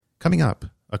Coming up,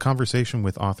 a conversation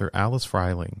with author Alice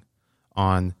Fryling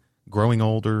on growing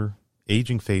older,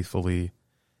 aging faithfully,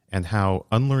 and how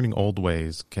unlearning old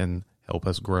ways can help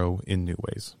us grow in new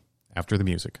ways. After the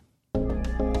music.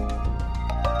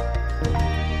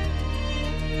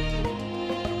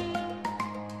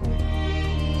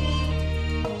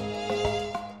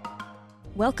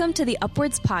 Welcome to the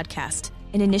Upwards Podcast,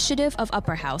 an initiative of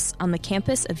Upper House on the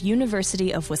campus of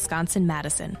University of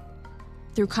Wisconsin-Madison.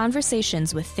 Through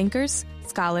conversations with thinkers,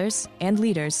 scholars, and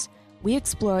leaders, we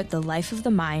explore the life of the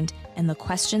mind and the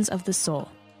questions of the soul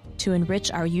to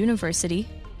enrich our university,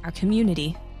 our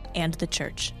community, and the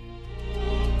church.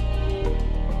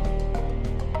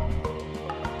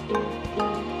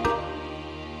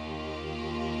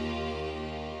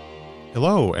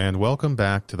 Hello, and welcome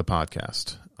back to the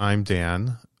podcast. I'm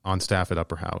Dan, on staff at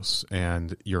Upper House,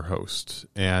 and your host.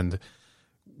 And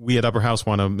we at Upper House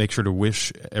want to make sure to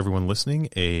wish everyone listening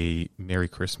a Merry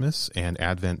Christmas and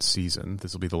Advent season.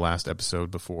 This will be the last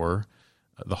episode before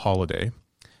the holiday,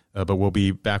 but we'll be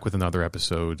back with another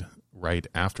episode right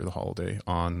after the holiday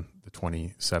on the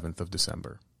 27th of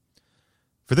December.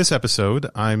 For this episode,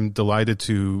 I'm delighted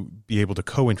to be able to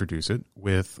co-introduce it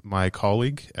with my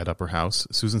colleague at Upper House,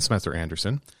 Susan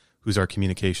Smetzer-Anderson, who's our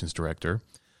communications director,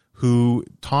 who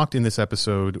talked in this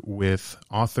episode with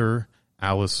author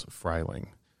Alice Fryling.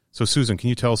 So, Susan, can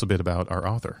you tell us a bit about our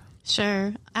author?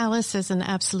 Sure. Alice is an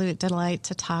absolute delight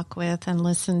to talk with and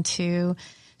listen to.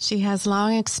 She has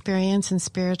long experience in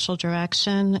spiritual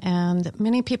direction, and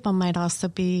many people might also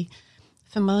be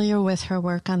familiar with her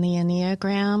work on the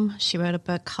Enneagram. She wrote a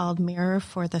book called Mirror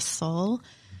for the Soul,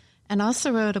 and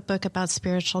also wrote a book about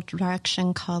spiritual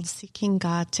direction called Seeking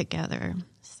God Together.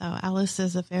 So Alice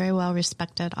is a very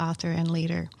well-respected author and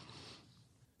leader.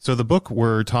 So the book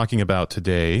we're talking about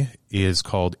today is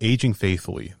called Aging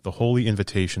Faithfully, The Holy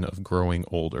Invitation of Growing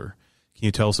Older. Can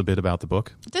you tell us a bit about the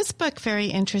book? This book, very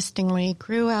interestingly,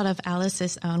 grew out of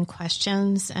Alice's own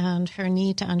questions and her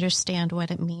need to understand what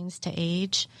it means to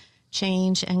age,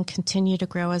 change, and continue to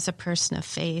grow as a person of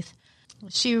faith.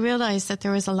 She realized that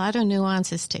there was a lot of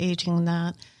nuances to aging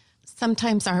that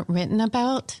sometimes aren't written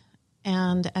about,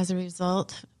 and as a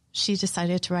result, she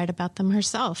decided to write about them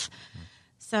herself.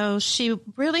 So she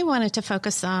really wanted to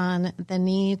focus on the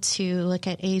need to look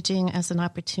at aging as an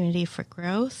opportunity for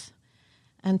growth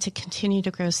and to continue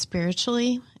to grow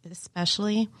spiritually,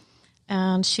 especially.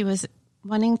 And she was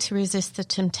wanting to resist the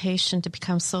temptation to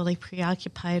become solely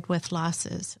preoccupied with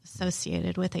losses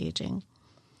associated with aging.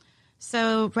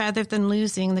 So rather than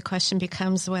losing, the question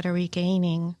becomes, what are we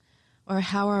gaining? Or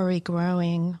how are we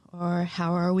growing? Or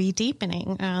how are we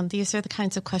deepening? These are the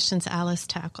kinds of questions Alice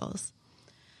tackles.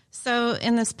 So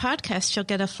in this podcast, you'll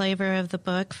get a flavor of the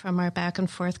book from our back and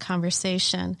forth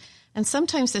conversation. And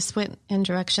sometimes this went in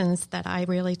directions that I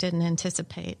really didn't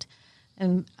anticipate.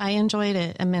 And I enjoyed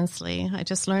it immensely. I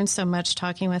just learned so much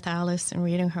talking with Alice and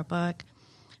reading her book.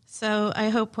 So I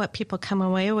hope what people come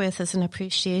away with is an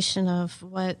appreciation of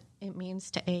what it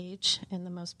means to age in the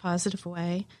most positive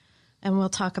way. And we'll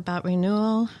talk about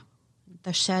renewal,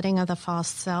 the shedding of the false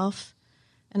self,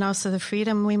 and also the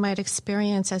freedom we might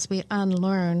experience as we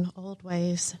unlearn old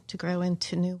ways to grow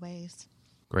into new ways.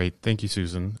 Great. Thank you,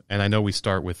 Susan. And I know we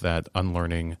start with that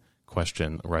unlearning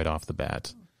question right off the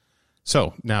bat.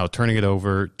 So now turning it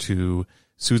over to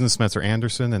Susan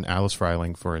Smetzer-Anderson and Alice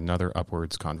Fryling for another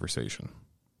Upwards conversation.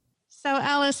 So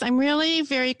Alice, I'm really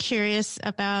very curious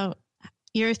about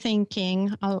your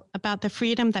thinking about the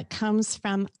freedom that comes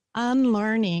from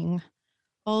unlearning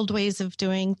old ways of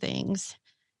doing things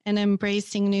and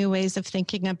embracing new ways of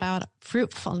thinking about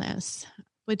fruitfulness.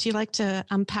 Would you like to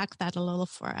unpack that a little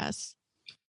for us?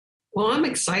 Well, I'm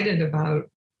excited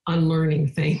about unlearning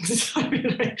things. I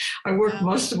mean, I worked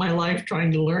most of my life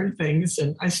trying to learn things,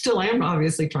 and I still am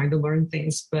obviously trying to learn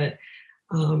things, but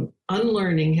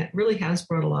unlearning really has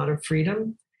brought a lot of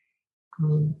freedom.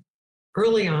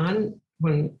 Early on,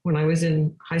 when I was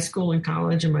in high school and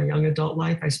college and my young adult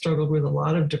life, I struggled with a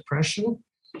lot of depression.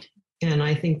 And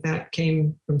I think that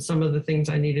came from some of the things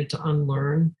I needed to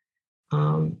unlearn.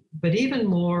 But even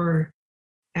more,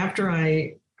 after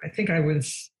I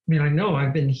know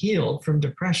I've been healed from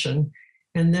depression.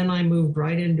 And then I moved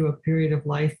right into a period of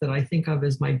life that I think of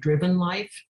as my driven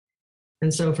life.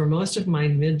 And so for most of my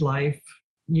midlife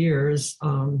years,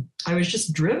 I was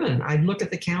just driven. I'd look at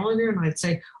the calendar and I'd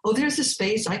say, oh, there's a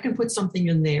space, I can put something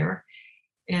in there.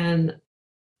 And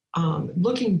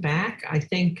looking back, I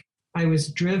think I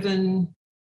was driven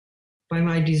by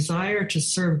my desire to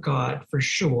serve God for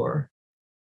sure,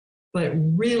 but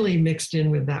really mixed in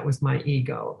with that was my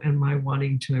ego and my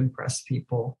wanting to impress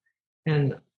people.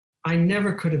 And I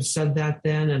never could have said that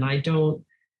then, and I don't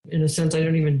In a sense, I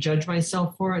don't even judge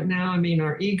myself for it now. I mean,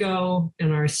 our ego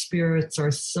and our spirits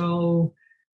are so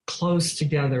close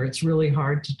together. It's really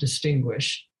hard to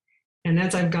distinguish. And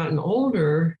as I've gotten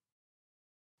older,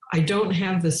 I don't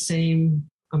have the same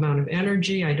amount of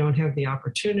energy. I don't have the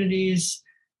opportunities.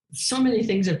 So many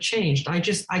things have changed. I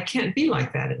can't be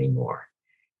like that anymore.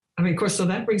 I mean, of course, so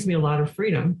that brings me a lot of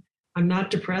freedom. I'm not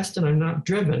depressed and I'm not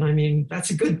driven. I mean, that's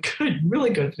a good,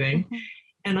 really good thing. Mm-hmm.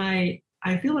 And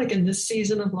I feel like in this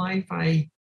season of life, I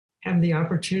have the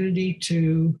opportunity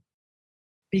to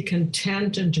be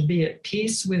content and to be at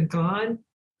peace with God.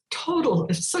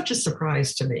 It's such a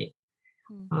surprise to me.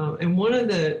 And one of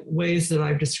the ways that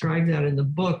I've described that in the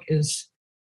book is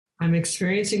I'm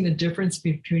experiencing the difference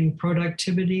between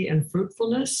productivity and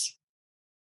fruitfulness.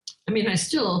 I mean,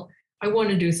 I want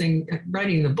to do things.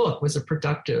 Writing the book was a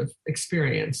productive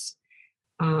experience,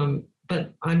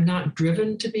 but I'm not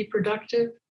driven to be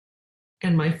productive.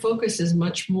 And my focus is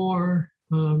much more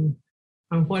on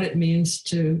what it means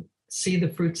to see the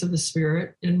fruits of the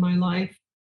Spirit in my life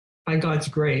by God's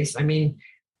grace. I mean,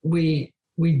 we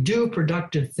do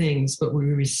productive things, but we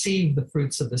receive the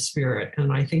fruits of the Spirit.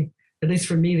 And I think, at least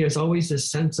for me, there's always this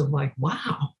sense of like,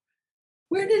 wow,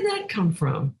 where did that come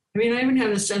from? I mean, I even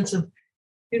have a sense of,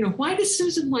 why does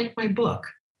Susan like my book?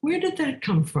 Where did that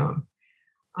come from?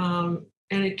 And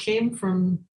it came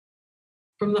from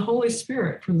the Holy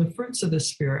Spirit, from the fruits of the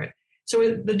Spirit.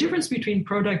 So the difference between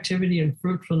productivity and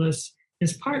fruitfulness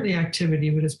is partly activity,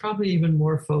 but it's probably even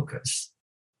more focus.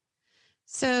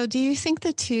 So do you think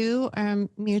the two are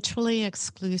mutually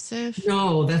exclusive?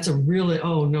 No, that's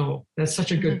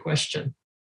such a good question.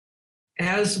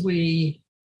 As we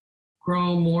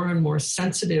grow more and more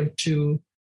sensitive to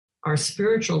our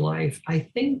spiritual life, I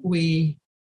think we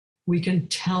can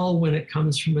tell when it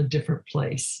comes from a different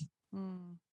place.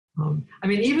 I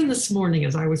mean, even this morning,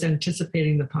 as I was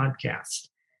anticipating the podcast,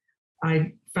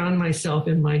 I found myself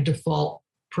in my default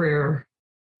prayer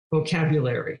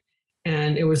vocabulary.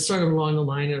 And it was sort of along the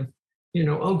line of,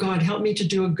 oh God, help me to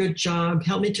do a good job.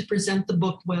 Help me to present the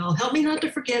book well. Help me not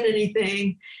to forget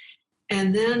anything.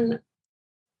 And then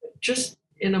just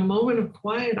in a moment of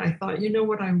quiet, I thought,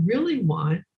 what I really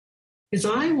want is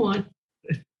I want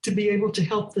to be able to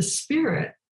help the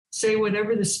Spirit say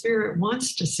whatever the Spirit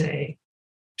wants to say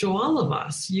to all of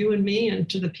us, you and me, and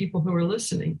to the people who are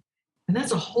listening. And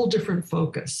that's a whole different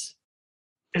focus.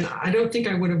 And I don't think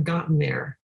I would have gotten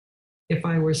there if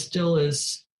I still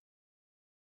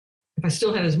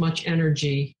had as much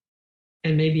energy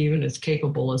and maybe even as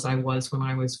capable as I was when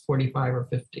I was 45 or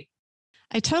 50.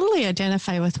 I totally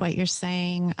identify with what you're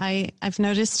saying. I've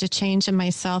noticed a change in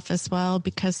myself as well,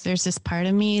 because there's this part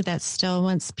of me that still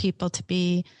wants people to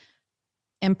be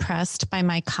impressed by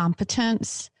my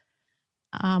competence.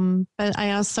 But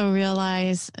I also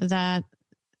realize that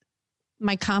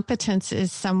my competence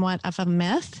is somewhat of a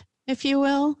myth, if you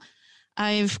will.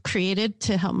 I've created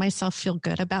to help myself feel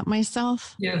good about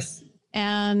myself. Yes.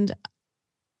 And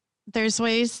there's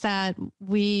ways that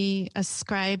we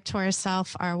ascribe to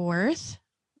ourselves our worth.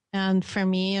 And for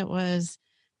me, it was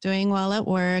doing well at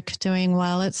work, doing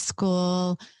well at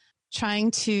school,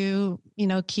 trying to,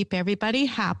 keep everybody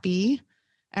happy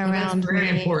around me. That's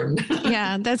very important.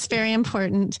 Yeah, that's very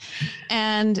important.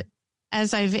 And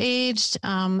as I've aged,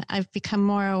 I've become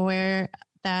more aware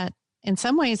that in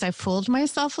some ways I fooled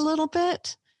myself a little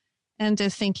bit into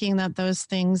thinking that those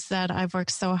things that I've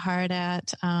worked so hard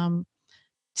at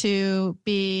to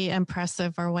be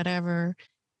impressive or whatever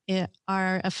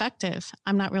are effective.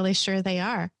 I'm not really sure they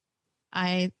are.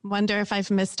 I wonder if I've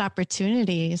missed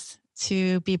opportunities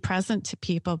to be present to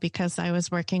people because I was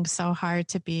working so hard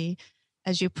to be,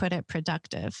 as you put it,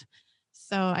 productive.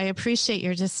 So I appreciate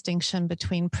your distinction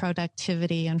between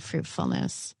productivity and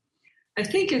fruitfulness. I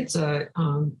think it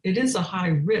is a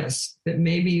high risk that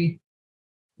maybe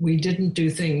we didn't do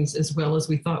things as well as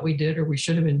we thought we did, or we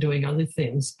should have been doing other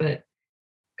things. But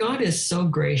God is so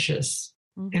gracious.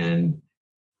 Mm-hmm. And,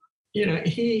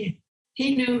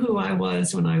 he knew who I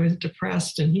was when I was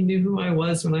depressed, and he knew who I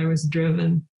was when I was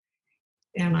driven.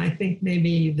 And I think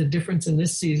maybe the difference in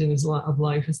this season of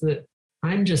life is that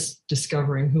I'm just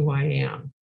discovering who I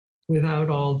am without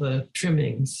all the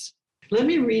trimmings. Let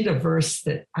me read a verse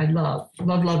that I love.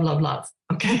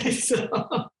 Okay,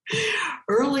 so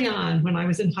early on when I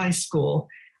was in high school,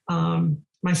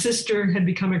 my sister had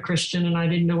become a Christian and I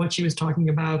didn't know what she was talking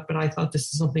about, but I thought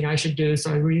this is something I should do. So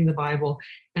I was reading the Bible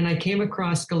and I came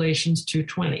across Galatians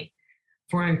 2:20.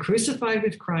 For I'm crucified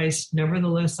with Christ,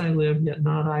 nevertheless I live, yet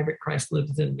not I, but Christ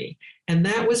lives in me. And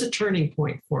that was a turning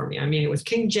point for me. I mean, it was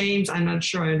King James. I'm not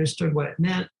sure I understood what it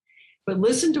meant, but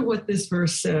listen to what this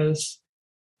verse says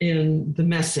in the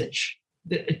Message.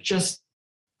 It just,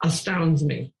 astounds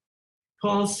me.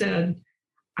 Paul said,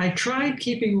 I tried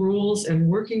keeping rules and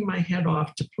working my head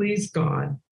off to please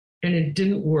God, and it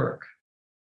didn't work.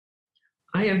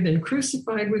 I have been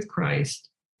crucified with Christ.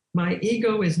 My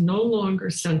ego is no longer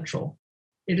central.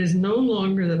 It is no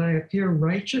longer that I appear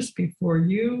righteous before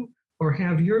you or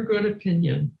have your good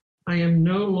opinion. I am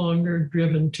no longer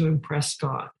driven to impress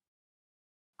God.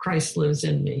 Christ lives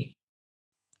in me.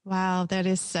 Wow, that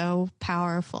is so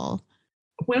powerful.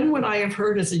 When would I have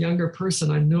heard as a younger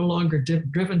person, I'm no longer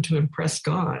driven to impress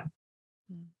God?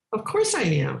 Of course I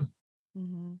am.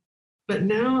 Mm-hmm. But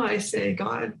now I say,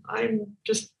 God, I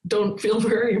just don't feel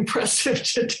very impressive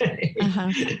today.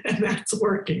 And that's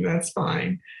working. That's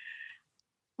fine.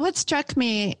 What struck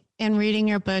me in reading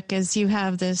your book is you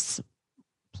have this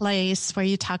place where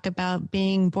you talk about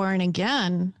being born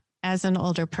again as an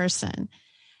older person.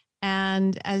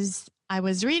 And as I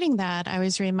was reading that, I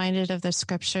was reminded of the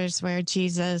scriptures where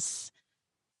Jesus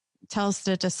tells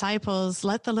the disciples,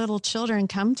 let the little children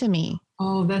come to me.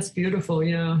 Oh, that's beautiful.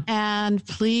 Yeah. And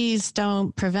please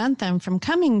don't prevent them from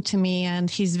coming to me. And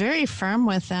he's very firm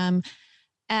with them.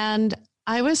 And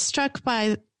I was struck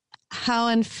by how,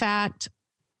 in fact,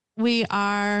 we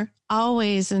are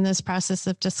always in this process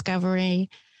of discovery.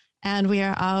 And we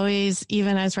are always,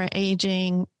 even as we're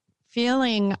aging,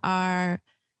 feeling our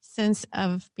sense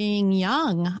of being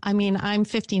young. I mean, I'm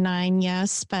 59,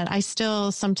 yes, but I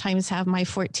still sometimes have my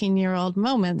 14-year-old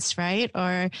moments, right?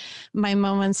 Or my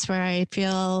moments where I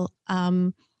feel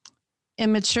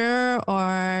immature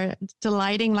or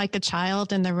delighting like a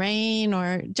child in the rain,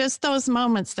 or just those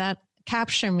moments that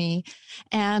capture me.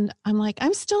 And I'm like,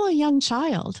 I'm still a young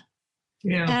child.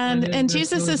 Yeah. And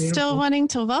Jesus really is still wanting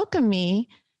to welcome me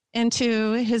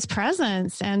into his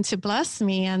presence and to bless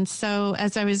me. And so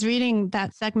as I was reading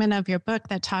that segment of your book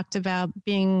that talked about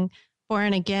being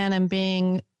born again and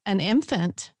being an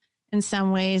infant in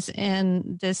some ways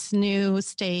in this new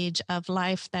stage of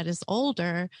life that is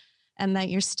older, and that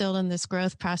you're still in this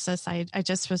growth process, I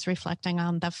just was reflecting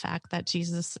on the fact that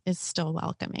Jesus is still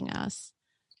welcoming us.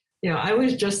 Yeah, I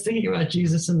was just thinking about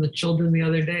Jesus and the children the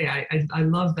other day. I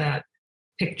love that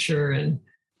picture, and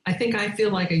I think I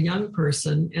feel like a young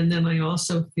person, and then I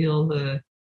also feel the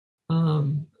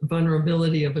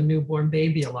vulnerability of a newborn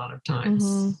baby a lot of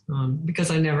times,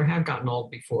 because I never have gotten old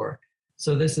before.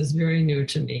 So this is very new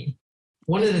to me.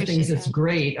 One of the things that's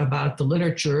great about the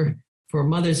literature for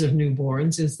mothers of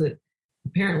newborns is that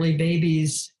apparently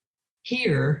babies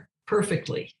hear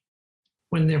perfectly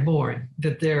when they're born,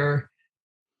 that their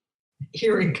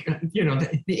hearing,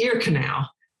 the ear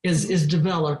canal is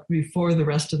developed before the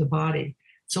rest of the body.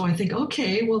 So I think,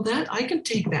 okay, well, that I can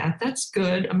take that. That's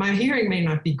good. My hearing may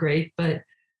not be great, but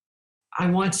I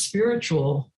want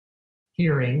spiritual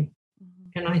hearing.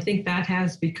 And I think that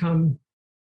has become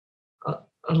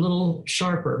a little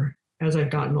sharper as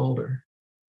I've gotten older.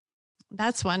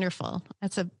 That's wonderful.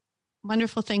 That's a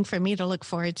wonderful thing for me to look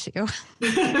forward to.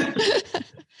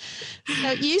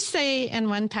 So you say in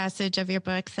one passage of your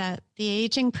book that the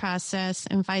aging process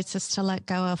invites us to let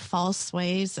go of false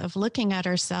ways of looking at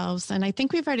ourselves. And I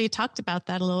think we've already talked about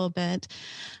that a little bit.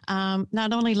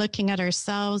 Not only looking at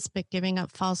ourselves, but giving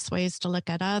up false ways to look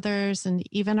at others and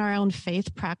even our own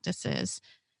faith practices.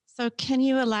 So can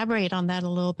you elaborate on that a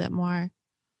little bit more?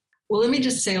 Well, let me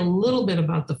just say a little bit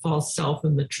about the false self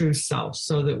and the true self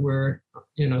so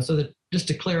that just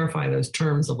to clarify those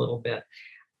terms a little bit.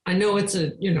 I know it's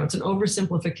an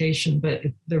oversimplification, but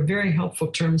they're very helpful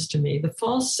terms to me. The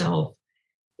false self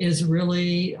is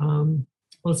really,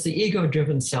 it's the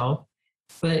ego-driven self,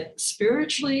 but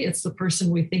spiritually, it's the person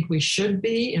we think we should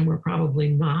be, and we're probably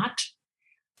not.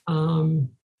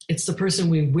 It's the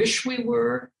person we wish we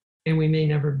were, and we may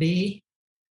never be.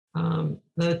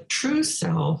 The true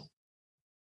self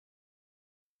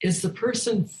is the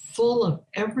person full of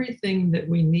everything that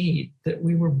we need, that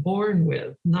we were born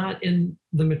with, not in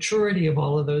the maturity of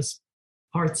all of those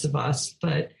parts of us,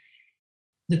 but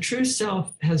the true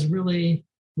self has really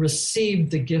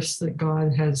received the gifts that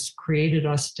God has created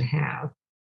us to have.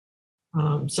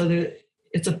 So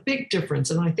it's a big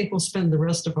difference, and I think we'll spend the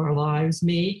rest of our lives,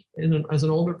 me as an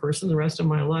older person, the rest of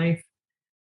my life,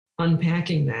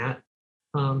 unpacking that.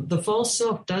 The false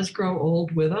self does grow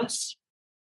old with us.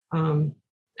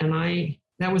 And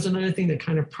that was another thing that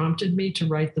kind of prompted me to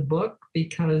write the book,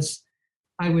 because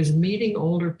I was meeting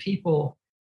older people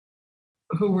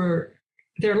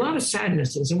there are a lot of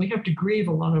sadnesses, and we have to grieve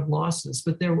a lot of losses,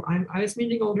 but I was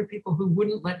meeting older people who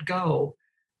wouldn't let go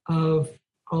of,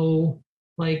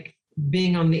 like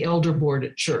being on the elder board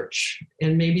at church.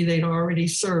 And maybe they'd already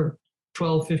served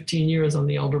 12, 15 years on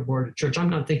the elder board at church. I'm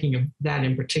not thinking of that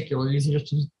in particular,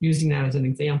 just using that as an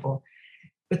example.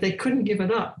 but they couldn't give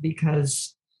it up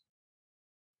because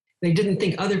they didn't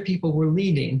think other people were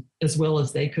leading as well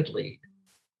as they could lead.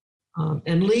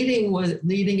 And leading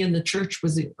in the church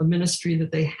was a ministry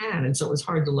that they had, and so it was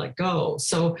hard to let go.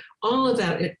 So all of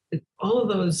that, all of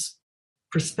those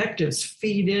perspectives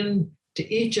feed in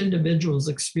to each individual's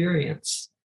experience.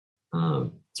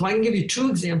 So I can give you two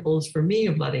examples for me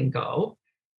of letting go.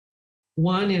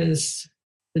 One is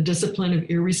the discipline of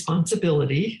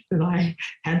irresponsibility that I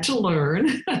had to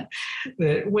learn.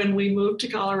 That when we moved to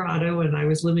Colorado and I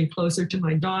was living closer to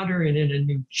my daughter and in a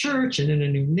new church and in a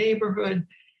new neighborhood,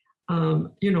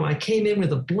 I came in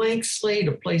with a blank slate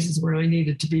of places where I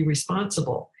needed to be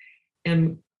responsible.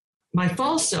 And my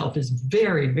false self is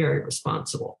very, very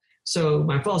responsible. So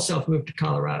my false self moved to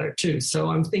Colorado too. So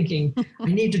I'm thinking, I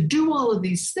need to do all of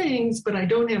these things, but I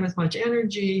don't have as much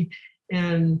energy.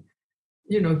 And,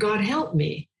 God help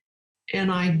me.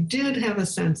 And I did have a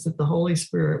sense that the Holy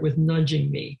Spirit was nudging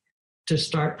me to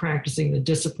start practicing the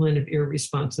discipline of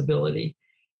irresponsibility.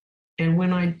 And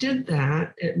when I did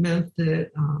that, it meant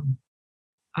that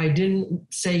I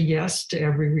didn't say yes to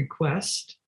every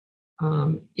request,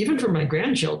 even for my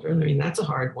grandchildren. I mean, that's a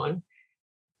hard one.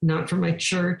 Not for my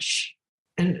church,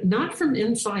 and not from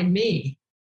inside me.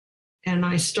 And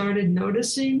I started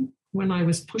noticing when I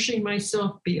was pushing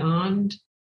myself beyond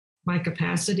my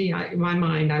capacity, in my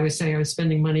mind, I was saying I was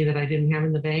spending money that I didn't have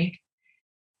in the bank.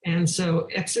 And so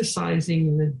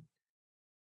exercising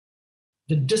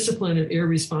the discipline of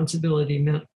irresponsibility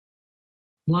meant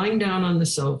lying down on the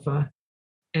sofa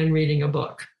and reading a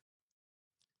book.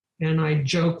 And I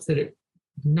joke that it's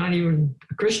not even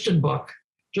a Christian book,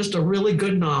 just a really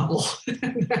good novel.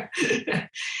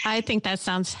 I think that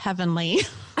sounds heavenly.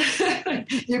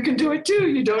 You can do it too.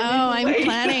 You don't need to I'm wait.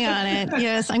 planning on it.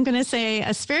 Yes, I'm going to say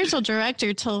a spiritual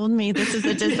director told me this is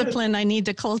a discipline I need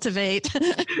to cultivate.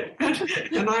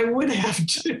 And I would have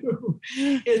to.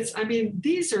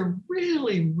 These are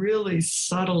really, really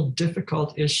subtle,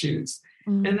 difficult issues.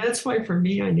 Mm-hmm. And that's why for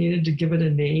me, I needed to give it a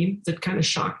name that kind of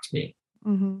shocked me.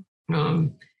 Mm-hmm.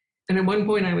 And at one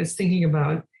point I was thinking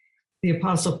about the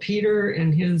Apostle Peter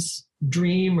and his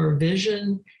dream or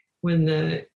vision when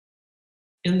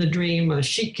in the dream, a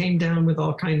sheep came down with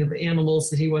all kinds of animals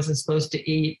that he wasn't supposed to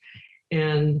eat.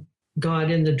 And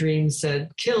God in the dream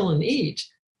said, kill and eat.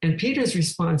 And Peter's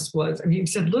response was, he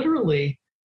said literally,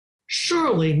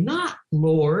 surely not,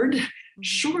 Lord.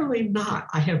 Surely not.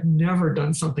 I have never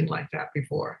done something like that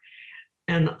before.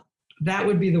 And that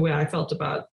would be the way I felt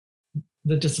about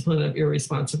the discipline of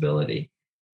irresponsibility.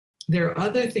 There are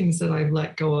other things that I've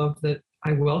let go of that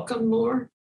I welcome more.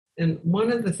 And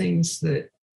one of the things that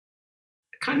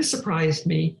kind of surprised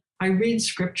me, I read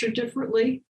scripture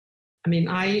differently.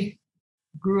 I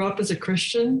grew up as a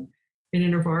Christian in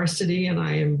InterVarsity, and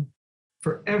I am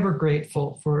forever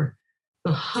grateful for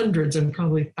the hundreds and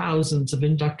probably thousands of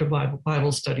inductive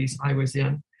Bible studies I was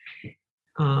in.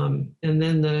 And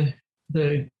then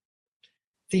the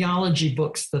theology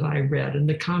books that I read and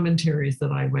the commentaries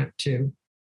that I went to.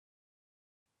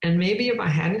 And maybe if I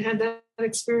hadn't had that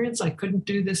experience, I couldn't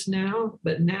do this now.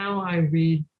 But now I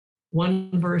read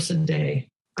one verse a day.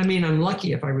 I'm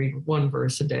lucky if I read one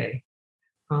verse a day.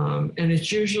 And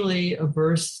it's usually a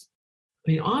verse.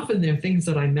 Often there are things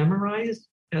that I memorized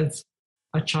as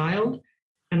a child,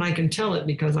 and I can tell it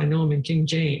because I know them in King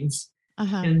James.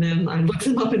 Uh-huh. And then I look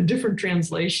them up in different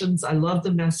translations. I love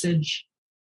the message.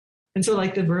 And so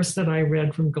like the verse that I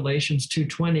read from Galatians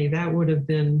 2:20, that would have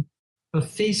been a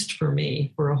feast for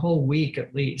me for a whole week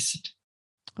at least.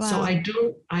 Wow. So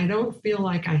I don't feel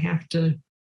like I have to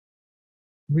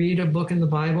read a book in the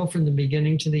Bible from the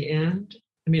beginning to the end.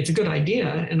 It's a good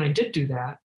idea, and I did do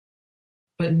that.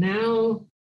 But now,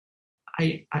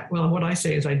 what I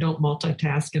say is I don't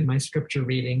multitask in my scripture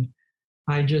reading.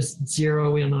 I just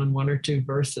zero in on one or two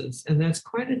verses, and that's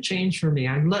quite a change for me.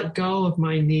 I've let go of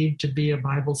my need to be a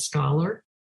Bible scholar,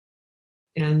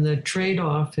 and the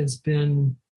trade-off has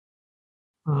been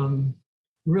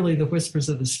really the whispers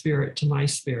of the Spirit to my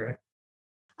spirit.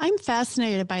 I'm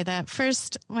fascinated by that.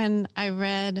 First, when I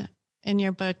read in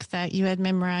your book that you had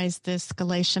memorized this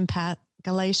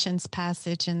Galatians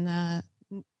passage in the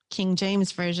King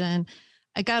James Version,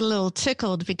 I got a little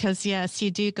tickled because, yes,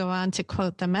 you do go on to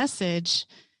quote the Message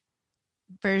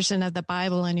version of the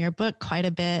Bible in your book quite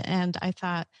a bit. And I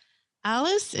thought,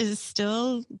 Alice is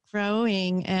still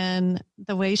growing in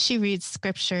the way she reads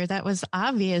scripture. That was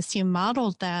obvious. You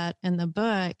modeled that in the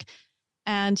book.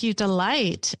 And you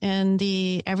delight in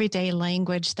the everyday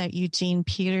language that Eugene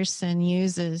Peterson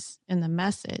uses in the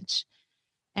Message.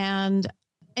 And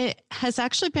It has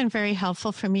actually been very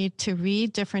helpful for me to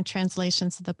read different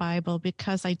translations of the Bible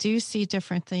because I do see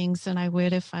different things than I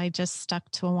would if I just stuck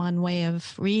to one way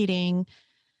of reading.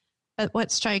 But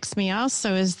what strikes me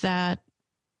also is that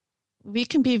we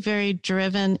can be very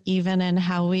driven even in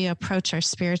how we approach our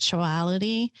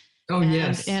spirituality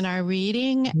yes. in our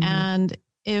reading. Mm-hmm. And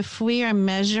if we are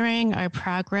measuring our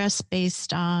progress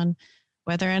based on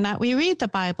whether or not we read the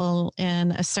Bible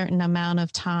in a certain amount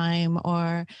of time,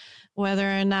 or whether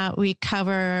or not we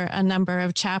cover a number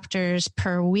of chapters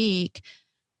per week,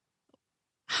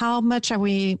 how much are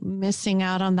we missing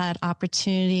out on that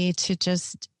opportunity to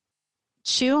just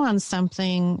chew on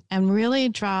something and really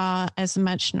draw as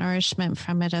much nourishment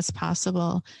from it as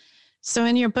possible? So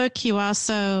in your book, you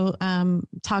also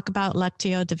talk about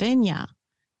Lectio Divina,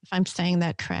 if I'm saying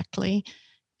that correctly,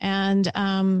 and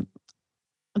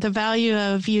the value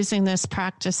of using this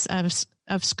practice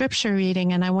of scripture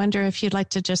reading. And I wonder if you'd like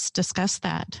to just discuss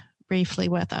that briefly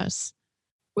with us.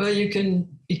 Well, you can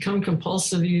become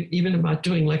compulsive even about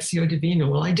doing Lectio Divina.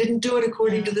 Well, I didn't do it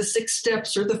according to the 6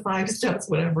 steps or the 5 steps,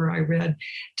 whatever I read.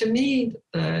 To me,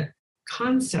 the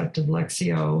concept of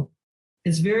Lectio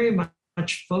is very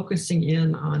much focusing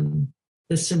in on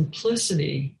the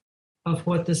simplicity of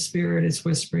what the Spirit is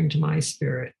whispering to my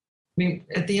spirit. I mean,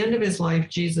 at the end of his life,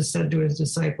 Jesus said to his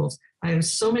disciples, I have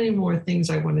so many more things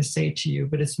I want to say to you,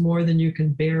 but it's more than you can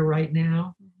bear right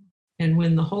now. And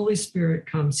when the Holy Spirit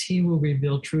comes, he will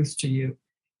reveal truth to you.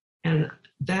 And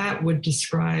that would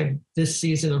describe this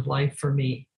season of life for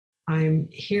me. I'm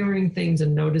hearing things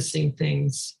and noticing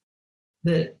things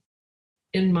that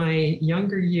in my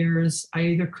younger years, I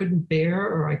either couldn't bear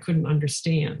or I couldn't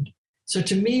understand. So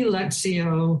to me,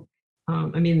 Lectio,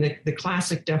 the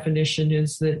classic definition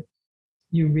is that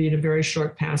you read a very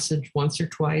short passage once or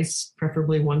twice,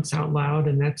 preferably once out loud,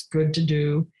 and that's good to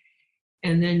do.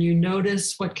 And then you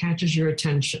notice what catches your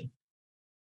attention,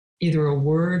 either a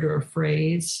word or a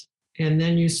phrase, and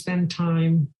then you spend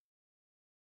time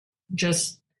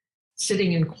just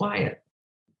sitting in quiet,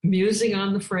 musing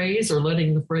on the phrase or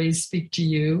letting the phrase speak to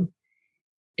you.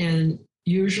 And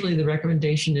usually the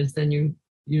recommendation is then you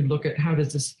look at how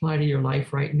does this apply to your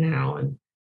life right now, and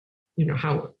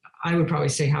how I would probably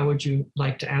say, how would you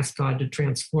like to ask God to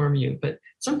transform you? But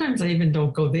sometimes I even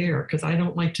don't go there because I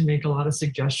don't like to make a lot of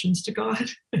suggestions to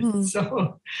God. Mm.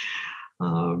 So,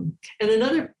 and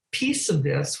another piece of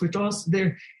this, which also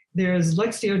there's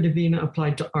Lectio Divina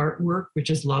applied to artwork,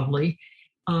 which is lovely.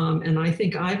 And I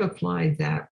think I've applied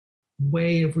that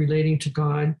way of relating to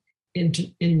God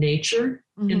in nature.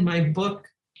 Mm-hmm. In my book,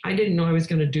 I didn't know I was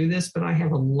going to do this, but I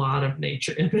have a lot of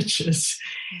nature images.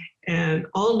 And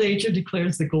all nature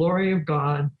declares the glory of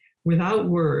God without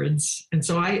words. And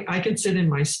so I can sit in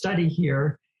my study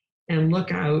here and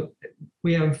look out.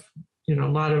 We have, a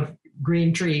lot of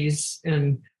green trees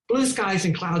and blue skies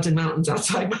and clouds and mountains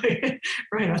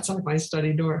right outside my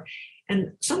study door.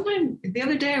 And sometime the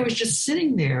other day I was just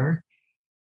sitting there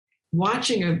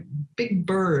watching a big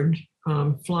bird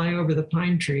fly over the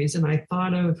pine trees. And I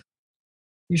thought of,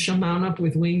 you shall mount up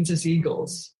with wings as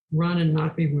eagles, run and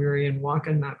not be weary, and walk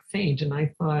and not faint. And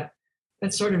I thought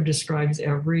that sort of describes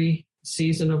every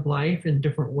season of life in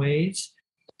different ways.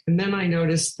 And then I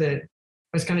noticed that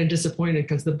I was kind of disappointed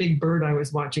because the big bird I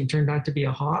was watching turned out to be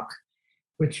a hawk,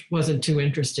 which wasn't too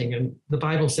interesting. And the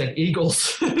Bible said eagles.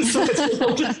 So I was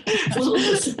a little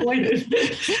disappointed.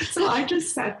 So I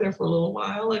just sat there for a little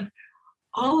while, and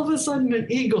all of a sudden an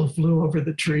eagle flew over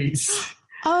the trees.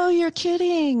 Oh, you're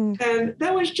kidding. And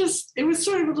that was it was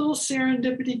sort of a little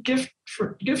serendipity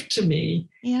gift to me.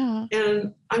 Yeah.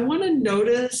 And I want to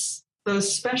notice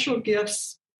those special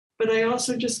gifts, but I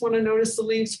also just want to notice the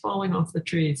leaves falling off the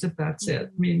trees, if that's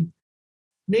it. I mean,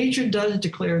 nature does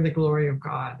declare the glory of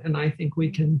God. And I think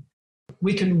we can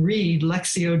read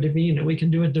Lectio Divina. We can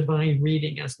do a divine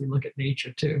reading as we look at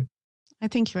nature too. I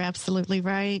think you're absolutely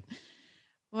right.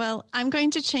 Well, I'm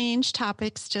going to change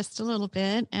topics just a little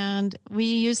bit. And we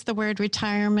used the word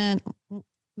retirement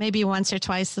maybe once or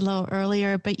twice a little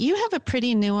earlier, but you have a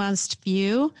pretty nuanced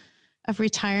view of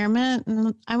retirement.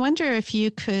 And I wonder if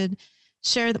you could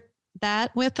share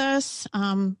that with us,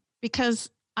 because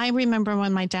I remember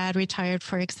when my dad retired,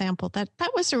 for example, that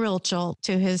was a real jolt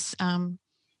to his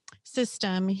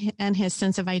system and his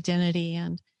sense of identity.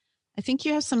 And I think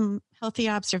you have some healthy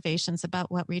observations about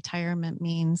what retirement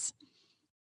means.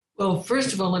 Well,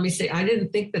 first of all, let me say, I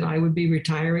didn't think that I would be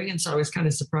retiring. And so I was kind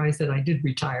of surprised that I did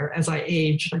retire. As I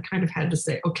aged, I kind of had to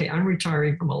say, okay, I'm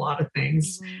retiring from a lot of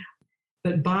things. Mm-hmm.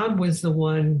 But Bob was the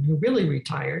one who really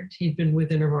retired. He'd been with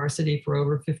InterVarsity for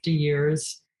over 50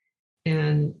 years.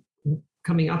 And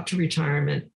coming up to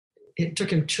retirement, it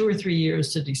took him 2 or 3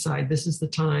 years to decide this is the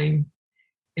time.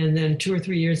 And then 2 or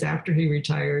 3 years after he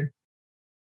retired,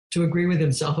 to agree with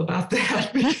himself about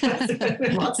that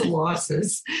because lots of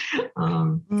losses.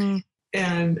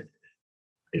 And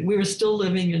we were still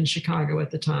living in Chicago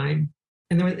at the time.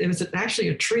 And it was actually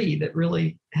a tree that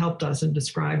really helped us and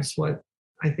describes what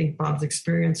I think Bob's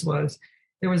experience was.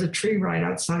 There was a tree right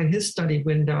outside his study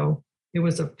window. It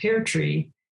was a pear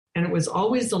tree, and it was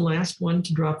always the last one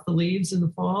to drop the leaves in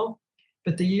the fall.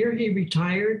 But the year he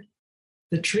retired,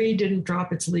 the tree didn't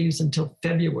drop its leaves until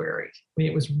February. I mean,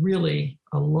 it was really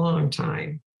a long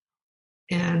time.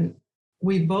 And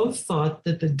we both thought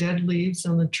that the dead leaves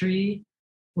on the tree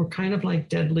were kind of like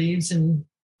dead leaves in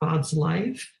Bob's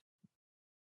life.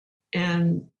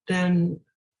 And then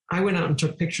I went out and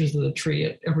took pictures of the tree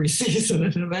at every season.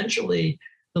 And eventually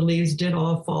the leaves did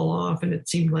all fall off. And it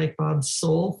seemed like Bob's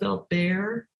soul felt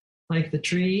bare, like the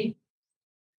tree.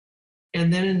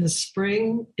 And then in the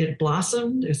spring, it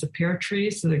blossomed. It's a pear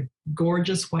tree, so the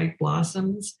gorgeous white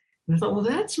blossoms. And I thought, well,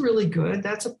 that's really good.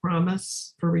 That's a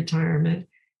promise for retirement.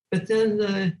 But then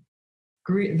the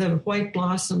white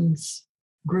blossoms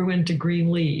grew into green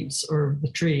leaves, or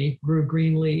the tree grew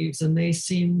green leaves, and they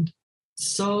seemed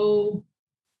such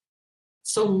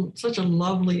a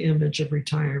lovely image of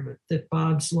retirement, that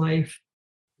Bob's life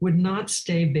would not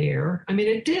stay bare. I mean,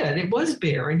 it did. It was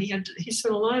bare, and he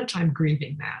spent a lot of time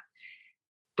grieving that.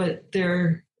 But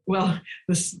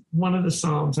one of the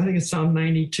Psalms, I think it's Psalm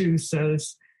 92,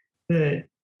 says that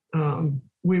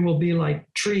we will be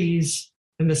like trees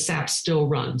and the sap still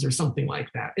runs, or something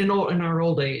like that, in our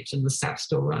old age, and the sap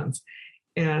still runs.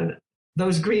 And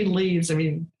those green leaves, I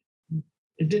mean,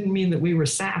 it didn't mean that we were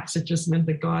saps. It just meant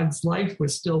that God's life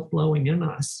was still flowing in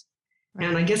us. Right.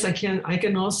 And I guess I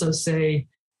can also say,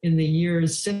 in the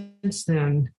years since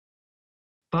then,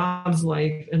 Bob's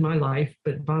life and my life,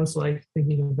 but Bob's life,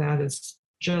 thinking of that, has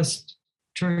just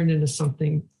turned into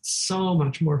something so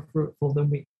much more fruitful than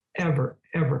we ever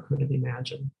could have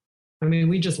imagined. I mean,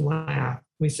 we just laugh.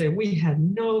 We say we had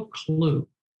no clue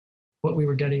what we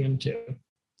were getting into.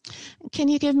 Can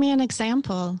you give me an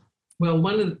example? Well,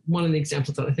 one of the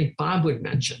examples that I think Bob would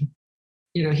mention,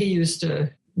 he used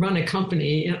to run a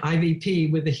company in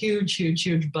IVP with a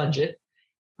huge budget.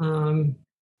 And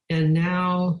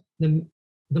now the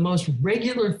most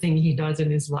regular thing he does in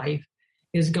his life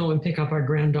is go and pick up our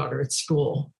granddaughter at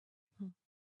school.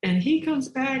 And he comes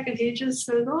back and he just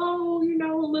says, oh,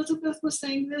 Elizabeth was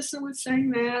saying this and was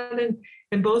saying that.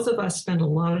 And both of us spend a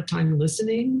lot of time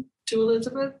listening to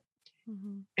Elizabeth.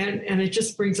 Mm-hmm. And it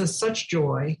just brings us such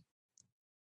joy.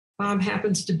 Bob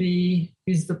happens to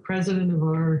he's the president of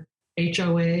our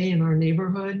HOA in our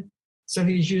neighborhood. So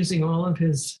he's using all of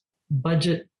his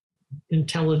budget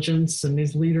intelligence and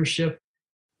his leadership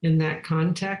in that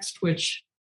context, which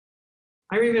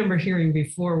I remember hearing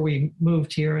before we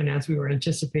moved here, and as we were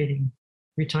anticipating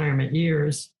retirement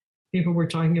years, people were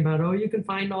talking about, oh, you can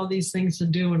find all these things to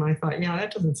do. And I thought, yeah,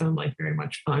 that doesn't sound like very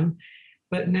much fun.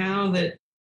 But now that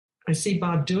I see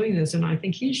Bob doing this, and I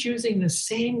think he's using the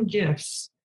same gifts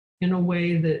in a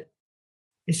way that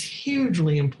is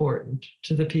hugely important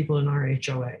to the people in our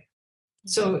HOA.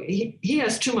 So he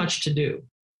has too much to do.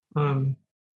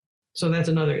 So that's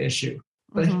another issue.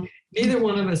 But neither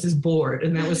one of us is bored,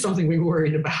 and that was something we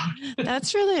worried about.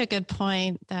 That's really a good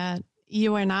point, that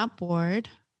you are not bored,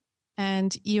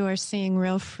 and you are seeing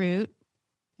real fruit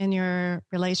in your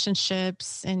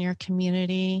relationships, in your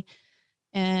community,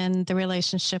 and the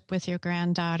relationship with your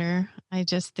granddaughter. I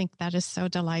just think that is so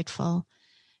delightful.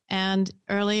 And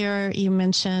earlier you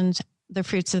mentioned the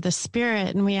fruits of the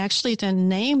Spirit, and we actually didn't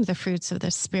name the fruits of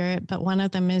the Spirit, but one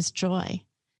of them is joy.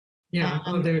 Yeah.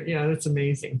 That's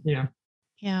amazing. Yeah.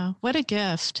 Yeah. What a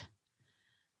gift.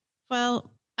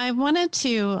 Well, I wanted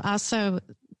to also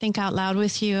think out loud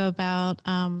with you about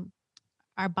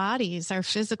our bodies, our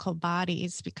physical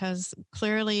bodies, because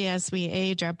clearly as we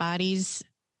age, our bodies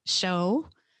show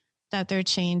that they're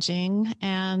changing,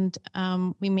 and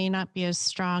we may not be as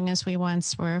strong as we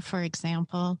once were, for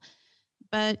example.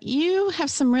 But you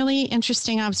have some really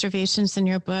interesting observations in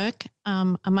your book,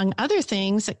 among other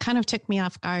things that kind of took me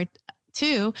off guard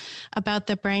too, about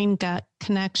the brain-gut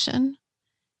connection.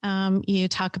 You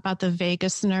talk about the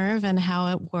vagus nerve and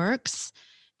how it works.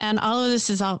 And all of this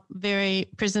is all very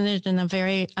presented in a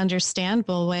very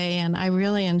understandable way. And I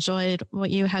really enjoyed what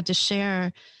you had to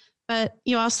share. But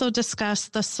you also discuss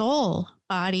the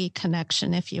soul-body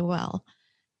connection, if you will.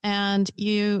 And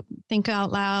you think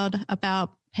out loud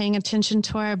about paying attention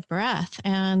to our breath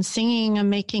and singing and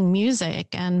making music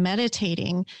and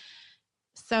meditating.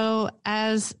 So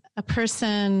as a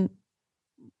person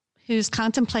who's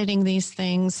contemplating these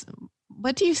things,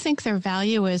 what do you think their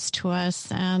value is to us?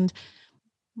 And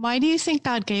Why do you think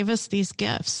God gave us these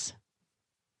gifts?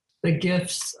 The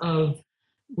gifts of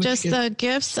Just gifts? the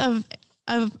gifts of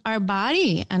our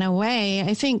body in a way.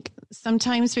 I think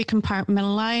sometimes we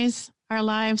compartmentalize our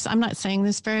lives. I'm not saying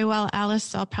this very well, Alice,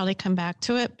 so I'll probably come back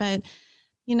to it. But,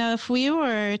 if we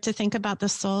were to think about the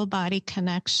soul-body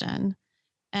connection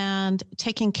and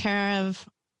taking care of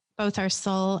both our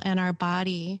soul and our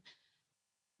body,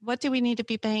 what do we need to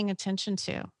be paying attention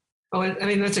to? Oh, I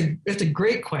mean, that's a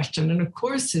great question. And of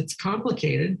course, it's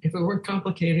complicated. If it weren't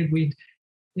complicated, we'd,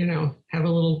 have a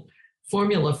little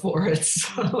formula for it.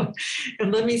 So,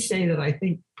 and let me say that I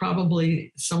think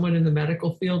probably someone in the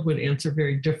medical field would answer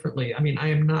very differently. I mean,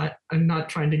 I'm not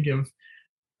trying to give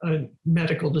a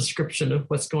medical description of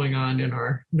what's going on in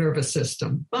our nervous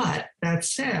system. But that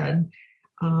said,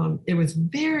 it was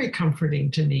very comforting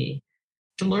to me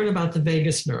to learn about the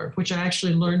vagus nerve, which I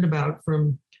actually learned about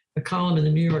from a column in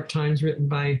the New York Times written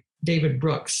by David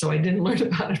Brooks. So I didn't learn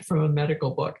about it from a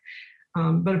medical book.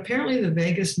 But apparently the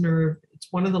vagus nerve, it's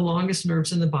one of the longest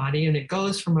nerves in the body, and it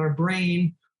goes from our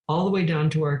brain all the way down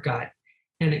to our gut.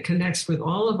 And it connects with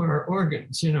all of our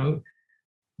organs,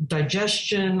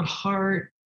 digestion,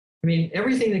 heart. I mean,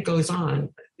 everything that goes on,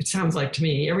 it sounds like to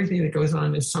me, everything that goes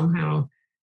on is somehow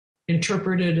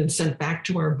interpreted and sent back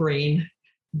to our brain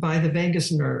by the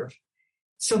vagus nerve.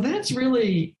 So that's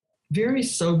really very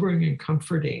sobering and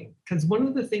comforting, because one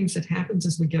of the things that happens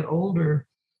as we get older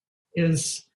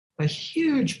is a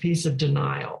huge piece of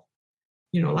denial.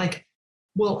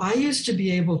 I used to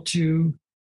be able to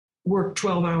work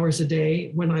 12 hours a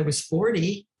day when I was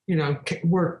 40,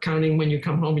 work counting when you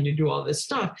come home and you do all this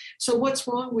stuff. So what's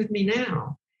wrong with me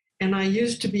now? And I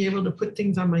used to be able to put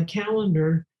things on my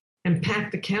calendar and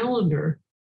pack the calendar,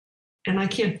 and I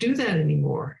can't do that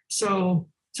anymore. So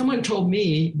someone told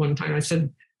me one time, I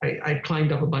said, I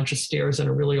climbed up a bunch of stairs in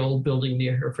a really old building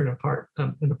near here for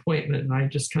an appointment, and I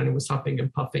just kind of was huffing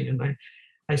and puffing. And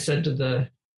I said to the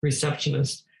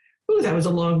receptionist, "Ooh, that was a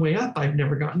long way up. I've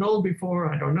never gotten old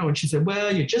before. I don't know." And she said,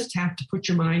 "Well, you just have to put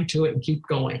your mind to it and keep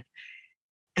going."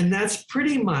 And that's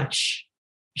pretty much,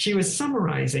 she was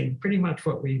summarizing pretty much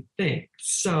what we think.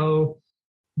 So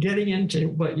getting into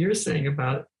what you're saying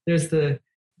about, there's the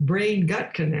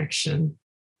brain-gut connection,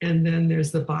 and then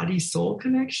there's the body-soul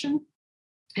connection.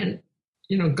 And,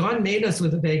 God made us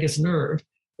with a vagus nerve.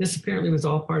 This apparently was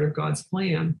all part of God's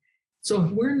plan. So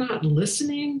if we're not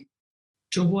listening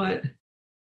to what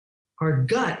our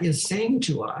gut is saying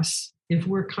to us, if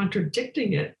we're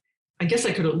contradicting it, I guess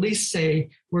I could at least say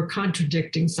we're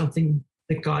contradicting something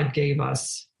that God gave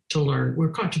us to learn. We're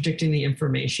contradicting the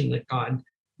information that God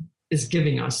is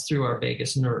giving us through our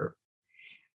vagus nerve.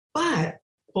 But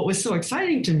what was so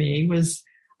exciting to me was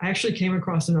I actually came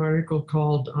across an article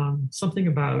called something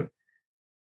about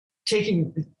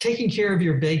taking care of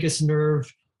your vagus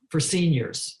nerve for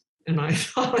seniors. And I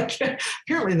thought,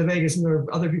 apparently the vagus nerve,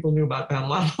 other people knew about that a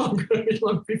lot longer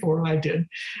before I did.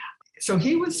 So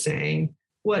he was saying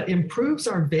what improves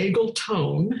our vagal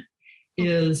tone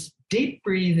is deep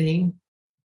breathing,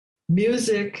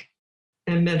 music,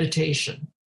 and meditation.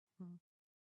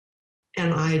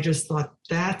 And I just thought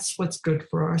that's what's good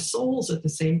for our souls at the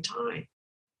same time.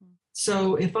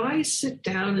 So if I sit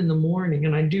down in the morning,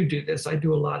 and I do this, I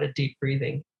do a lot of deep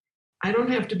breathing. I don't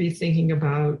have to be thinking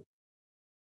about,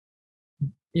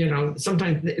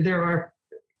 sometimes there are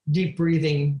deep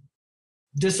breathing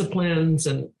disciplines,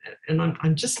 and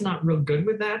I'm just not real good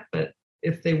with that. But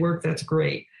if they work, that's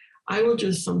great. I will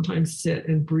just sometimes sit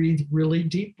and breathe really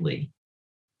deeply.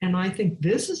 And I think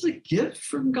this is a gift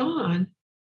from God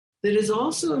that is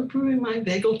also improving my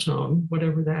vagal tone,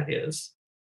 whatever that is.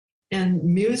 And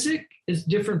music is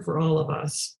different for all of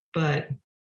us, but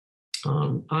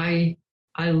I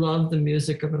love the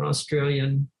music of an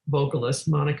Australian vocalist,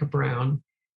 Monica Brown,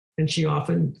 and she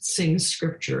often sings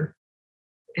scripture.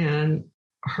 And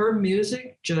her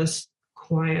music just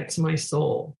quiets my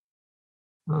soul.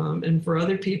 And for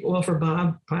other people, well, for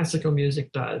Bob, classical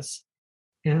music does.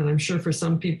 And I'm sure for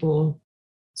some people,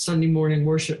 Sunday morning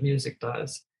worship music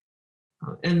does.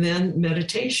 And then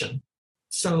meditation.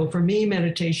 So for me,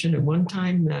 meditation at one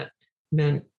time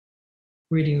meant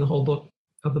reading the whole book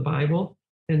of the Bible,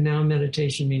 and now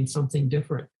meditation means something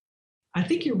different. I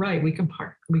think you're right. We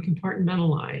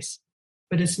compartmentalize,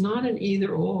 but it's not an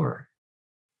either or.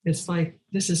 It's like,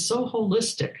 this is so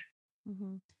holistic.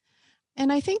 Mm-hmm.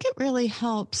 And I think it really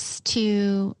helps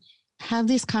to have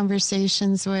these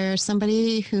conversations where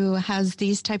somebody who has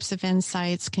these types of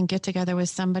insights can get together with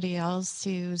somebody else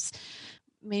who's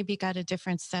maybe got a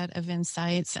different set of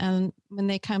insights. And when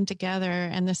they come together,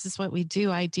 and this is what we do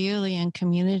ideally in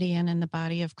community and in the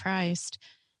body of Christ,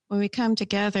 when we come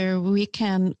together, we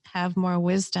can have more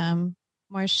wisdom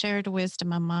more shared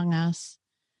wisdom among us,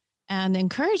 and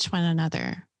encourage one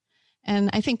another. And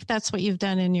I think that's what you've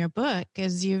done in your book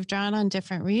is you've drawn on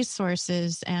different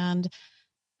resources and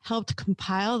helped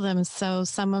compile them so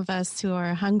some of us who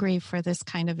are hungry for this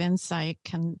kind of insight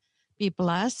can be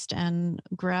blessed and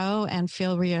grow and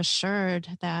feel reassured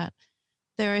that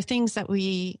there are things that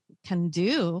we can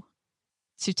do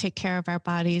to take care of our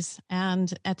bodies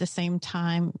and at the same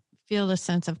time feel the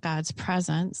sense of God's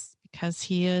presence because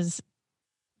he is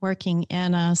working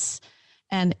in us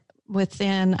and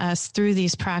within us through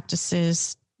these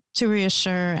practices to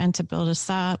reassure and to build us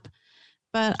up.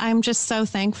 But I'm just so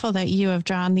thankful that you have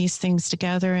drawn these things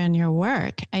together in your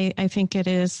work. I think it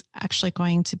is actually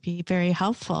going to be very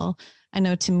helpful. I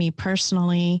know to me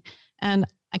personally, and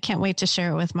I can't wait to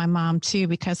share it with my mom too,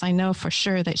 because I know for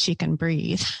sure that she can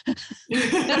breathe.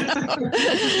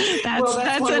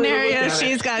 that's an area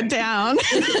she's got down.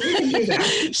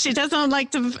 She doesn't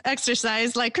like to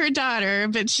exercise like her daughter,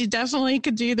 but she definitely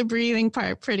could do the breathing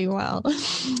part pretty well.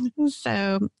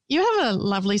 So you have a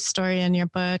lovely story in your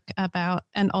book about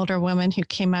an older woman who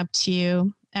came up to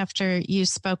you after you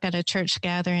spoke at a church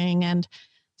gathering. And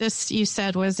this, you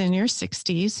said, was in your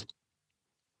 60s.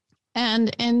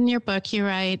 And in your book, you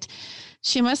write,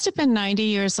 she must have been 90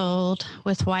 years old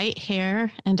with white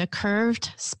hair and a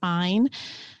curved spine.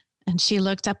 And she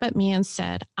looked up at me and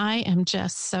said, I am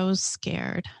just so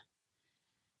scared.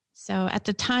 So at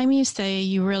the time you say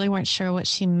you really weren't sure what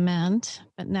she meant,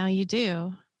 but now you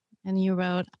do. And you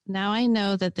wrote, now I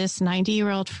know that this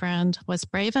 90-year-old friend was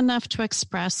brave enough to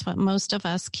express what most of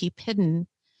us keep hidden.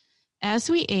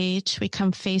 As we age, we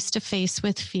come face to face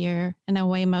with fear in a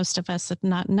way most of us have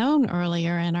not known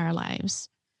earlier in our lives.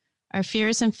 Our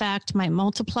fears, in fact, might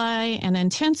multiply and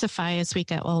intensify as we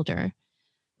get older.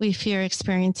 We fear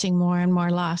experiencing more and more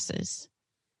losses.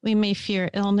 We may fear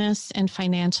illness and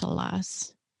financial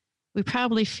loss. We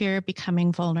probably fear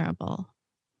becoming vulnerable.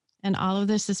 And all of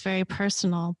this is very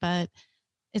personal, but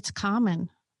it's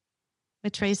common,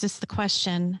 which raises the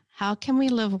question, how can we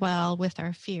live well with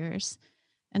our fears?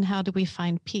 And how do we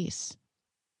find peace?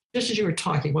 Just as you were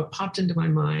talking, what popped into my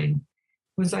mind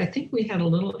was I think we had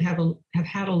have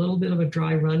had a little bit of a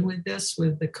dry run with this,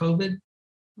 with the COVID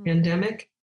pandemic.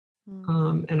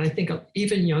 And I think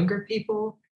even younger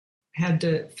people had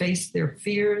to face their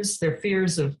fears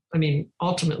of,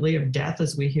 ultimately of death,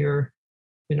 as we hear,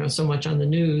 so much on the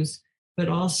news, but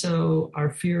also our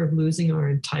fear of losing our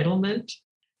entitlement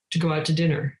to go out to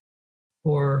dinner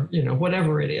or,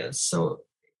 whatever it is. So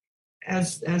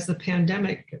as the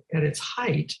pandemic at its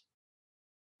height,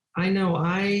 I know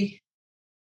I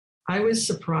was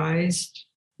surprised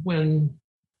when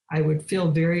I would feel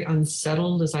very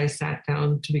unsettled as I sat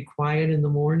down to be quiet in the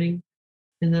morning.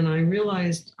 And then I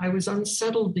realized I was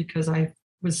unsettled because I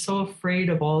was so afraid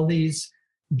of all these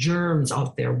germs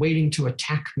out there waiting to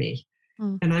attack me.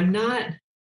 And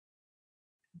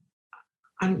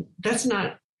that's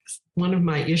not one of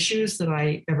my issues that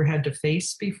I ever had to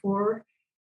face before.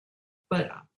 But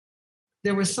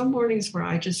there were some mornings where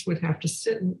I just would have to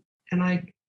sit and I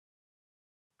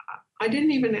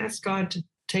didn't even ask God to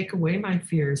take away my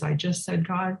fears. I just said,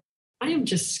 God, I am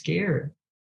just scared.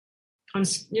 I'm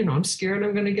scared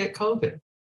I'm going to get COVID.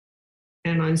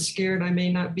 And I'm scared I may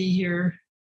not be here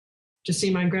to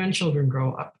see my grandchildren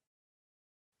grow up.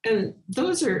 And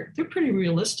they're pretty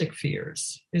realistic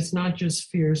fears. It's not just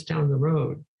fears down the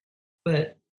road,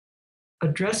 but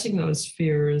addressing those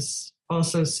fears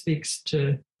also speaks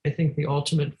to, I think, the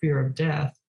ultimate fear of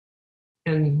death.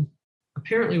 And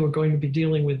apparently we're going to be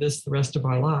dealing with this the rest of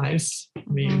our lives. I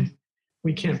mean,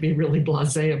 we can't be really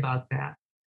blasé about that.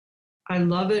 I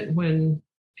love it when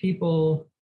people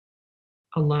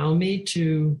allow me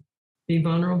to be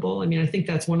vulnerable. I think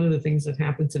that's one of the things that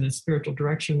happens in a spiritual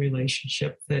direction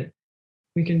relationship, that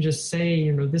we can just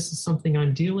say, this is something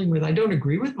I'm dealing with. I don't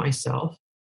agree with myself.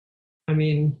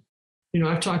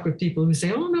 I've talked with people who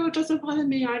say, oh, no, it doesn't bother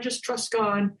me. I just trust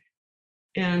God.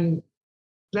 And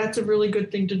that's a really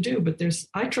good thing to do. But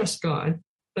I trust God,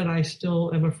 but I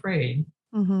still am afraid.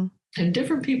 And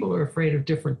different people are afraid of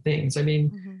different things. I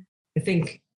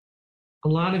think a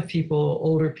lot of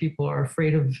older people are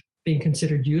afraid of being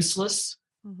considered useless.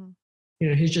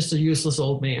 He's just a useless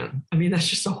old man. That's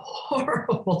just a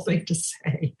horrible thing to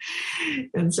say.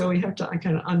 And so we have to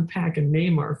kind of unpack and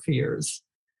name our fears.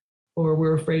 Or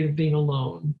we're afraid of being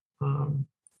alone.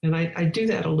 And I do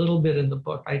that a little bit in the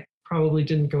book. I probably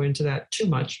didn't go into that too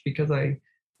much because I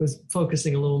was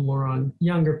focusing a little more on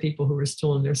younger people who are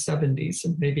still in their 70s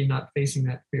and maybe not facing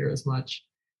that fear as much.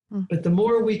 But the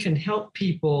more we can help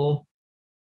people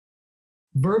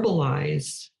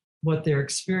verbalize what they're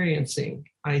experiencing,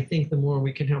 I think the more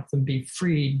we can help them be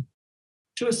freed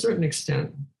to a certain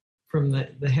extent from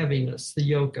the heaviness, the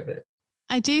yoke of it.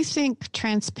 I do think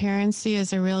transparency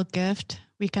is a real gift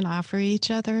we can offer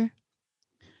each other.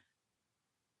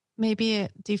 Maybe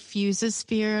it diffuses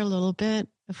fear a little bit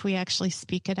if we actually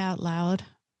speak it out loud.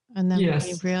 And then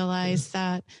we realize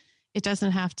that it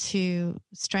doesn't have to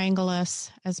strangle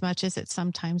us as much as it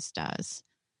sometimes does.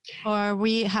 Or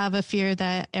we have a fear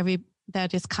that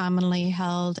is commonly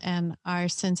held, and our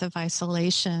sense of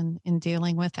isolation in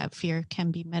dealing with that fear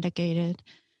can be mitigated.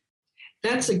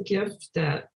 That's a gift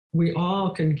that we all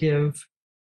can give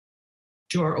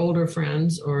to our older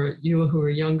friends, or you who are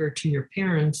younger to your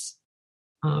parents.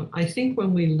 I think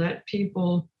when we let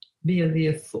people be the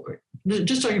authority,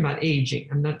 just talking about aging,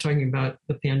 I'm not talking about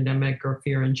the pandemic or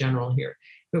fear in general here,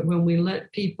 but when we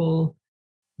let people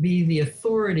be the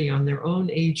authority on their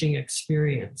own aging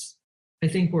experience, I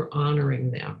think we're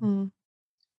honoring them. Mm.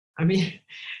 I mean,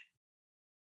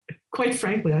 quite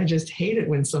frankly, I just hate it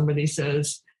when somebody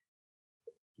says,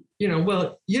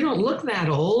 well, you don't look that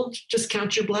old, just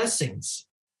count your blessings.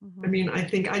 Mm-hmm. I mean, I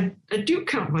think I do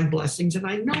count my blessings, and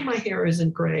I know my hair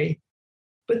isn't gray,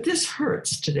 but this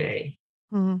hurts today.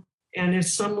 Mm-hmm. And if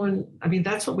someone,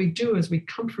 that's what we do, is we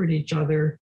comfort each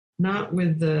other, not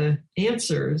with the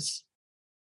answers,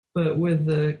 but with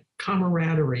the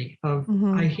camaraderie of,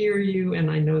 mm-hmm. I hear you,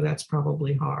 and I know that's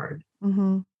probably hard.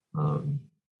 Mm-hmm.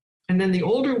 And then the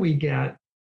older we get,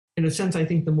 in a sense, I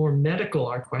think the more medical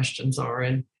our questions are.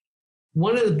 And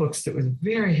one of the books that was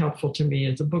very helpful to me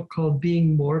is a book called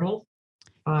Being Mortal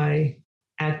by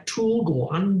Atul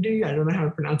Gawande. I don't know how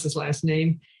to pronounce his last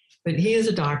name, but he is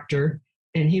a doctor,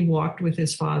 and he walked with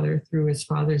his father through his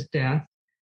father's death.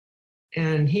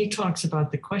 And he talks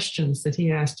about the questions that he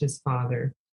asked his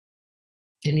father.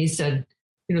 And he said,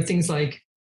 things like,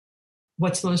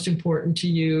 what's most important to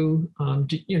you?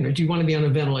 Do you want to be on a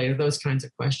ventilator? Those kinds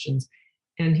of questions.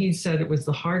 And he said it was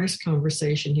the hardest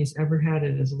conversation he's ever had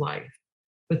in his life,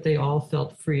 but they all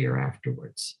felt freer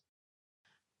afterwards.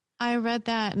 I read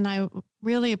that and I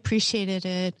really appreciated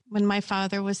it. When my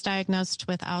father was diagnosed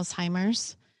with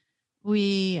Alzheimer's,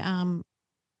 we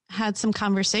had some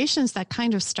conversations that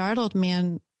kind of startled me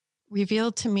and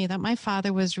revealed to me that my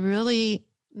father was really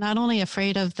not only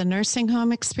afraid of the nursing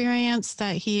home experience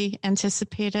that he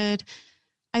anticipated,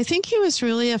 I think he was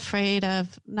really afraid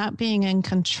of not being in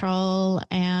control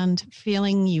and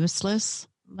feeling useless,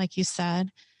 like you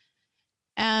said.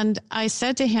 And I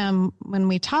said to him when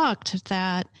we talked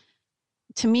that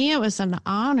to me, it was an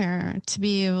honor to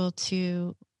be able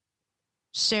to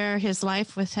share his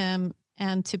life with him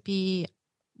and to be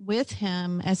with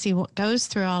him as he goes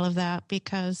through all of that,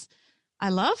 because I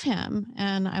love him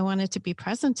and I wanted to be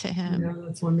present to him. Yeah,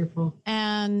 that's wonderful.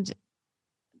 And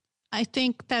I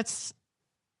think it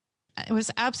was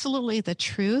absolutely the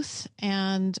truth.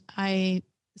 And I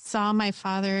saw my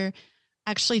father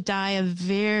actually die a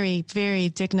very, very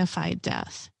dignified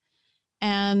death.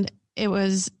 And it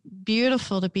was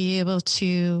beautiful to be able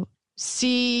to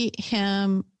see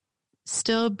him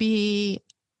still be,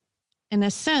 in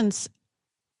a sense,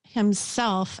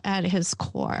 himself at his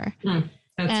core.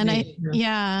 And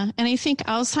I think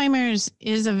Alzheimer's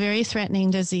is a very threatening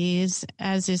disease,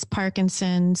 as is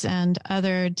Parkinson's and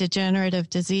other degenerative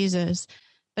diseases.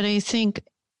 But I think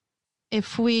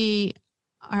if we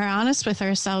are honest with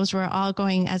ourselves, we're all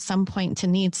going at some point to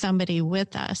need somebody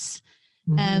with us.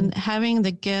 Mm-hmm. And having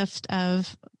the gift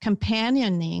of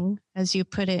companioning, as you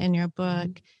put it in your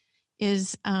book,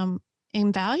 is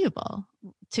invaluable.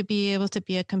 To be able to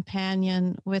be a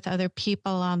companion with other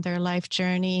people on their life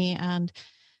journey, and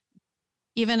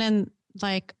even in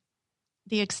like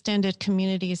the extended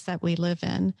communities that we live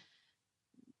in,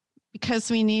 because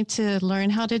we need to learn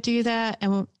how to do that.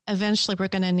 And eventually we're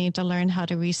going to need to learn how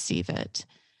to receive it.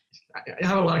 I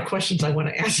have a lot of questions I want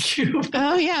to ask you.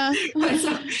 Oh yeah.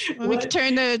 We can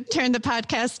turn the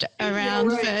podcast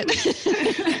around, yeah, right.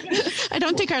 But I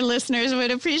don't think our listeners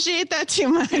would appreciate that too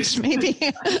much, maybe.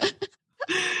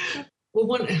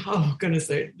 Well,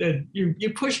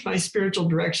 you pushed my spiritual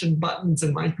direction buttons,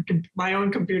 and my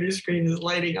own computer screen is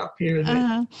lighting up here.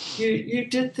 That you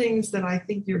did things that I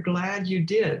think you're glad you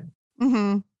did.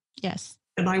 Mm-hmm. Yes.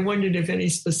 And I wondered if any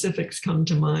specifics come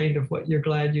to mind of what you're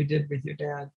glad you did with your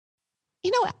dad.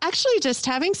 Actually just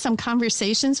having some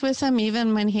conversations with him,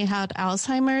 even when he had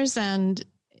Alzheimer's, and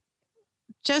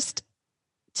just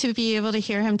to be able to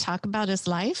hear him talk about his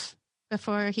life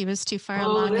before he was too far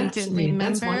along and didn't remember.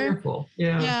 That's wonderful.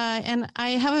 Yeah. Yeah. And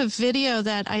I have a video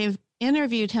that I've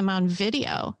interviewed him on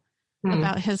video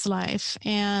about his life.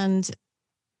 And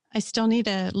I still need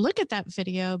to look at that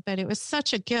video, but it was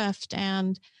such a gift.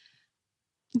 And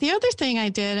the other thing I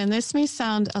did, and this may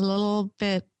sound a little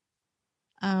bit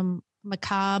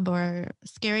macabre or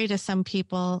scary to some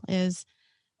people is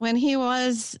when he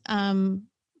was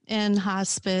in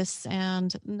hospice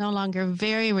and no longer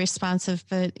very responsive,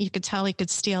 but you could tell he could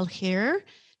still hear,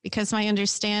 because my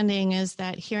understanding is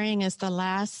that hearing is the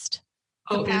last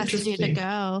capacity to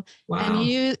go. Wow.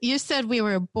 And you said we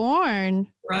were born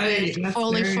right. with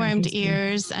fully formed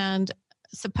ears, and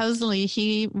supposedly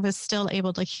he was still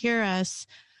able to hear us.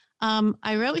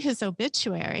 I wrote his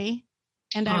obituary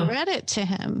and I read it to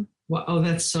him. Wow. Oh,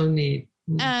 that's so neat.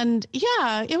 And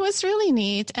yeah, it was really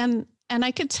neat. And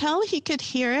I could tell he could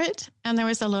hear it, and there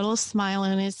was a little smile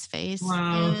on his face.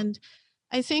 Wow. And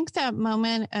I think that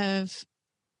moment of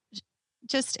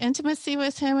just intimacy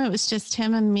with him, it was just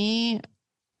him and me.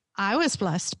 I was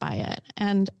blessed by it,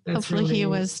 and hopefully he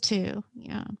was too.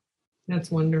 Yeah. That's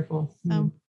wonderful.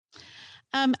 So,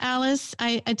 Alice,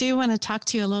 I do want to talk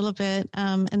to you a little bit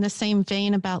in the same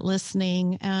vein about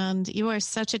listening. And you are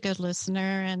such a good listener,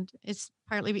 and it's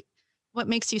partly what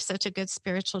makes you such a good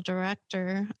spiritual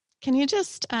director. Can you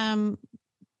just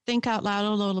think out loud a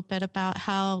little bit about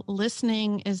how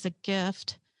listening is a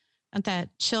gift that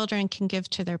children can give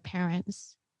to their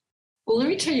parents? Well, let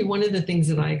me tell you one of the things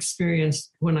that I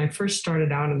experienced when I first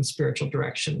started out in spiritual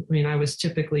direction. I mean, I was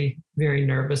typically very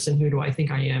nervous, and who do I think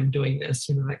I am doing this,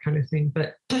 that kind of thing.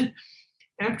 But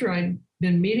after I'd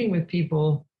been meeting with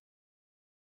people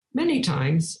many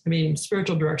times, I mean,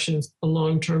 spiritual direction is a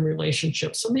long-term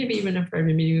relationship. So maybe even if I've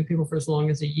been meeting with people for as long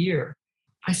as a year,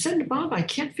 I said to Bob, I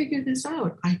can't figure this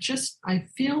out. I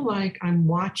feel like I'm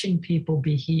watching people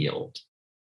be healed.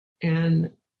 And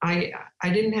I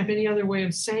didn't have any other way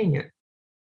of saying it.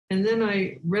 And then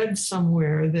I read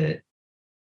somewhere that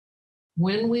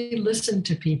when we listen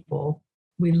to people,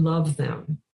 we love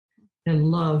them,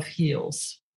 and love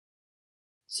heals.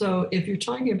 So if you're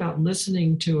talking about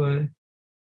listening to a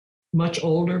much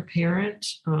older parent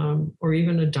or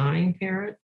even a dying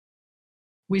parent,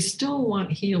 we still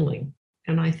want healing.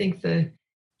 And I think the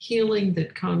healing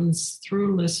that comes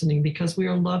through listening, because we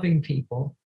are loving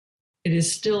people, it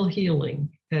is still healing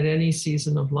at any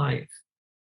season of life.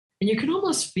 And you can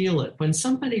almost feel it when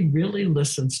somebody really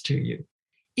listens to you,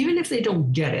 even if they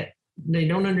don't get it, they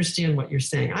don't understand what you're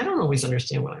saying. I don't always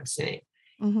understand what I'm saying.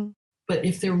 Mm-hmm. But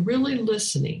if they're really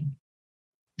listening,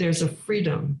 there's a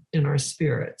freedom in our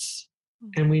spirits,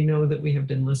 and we know that we have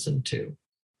been listened to.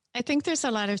 I think there's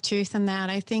a lot of truth in that.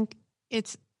 I think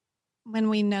it's when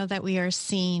we know that we are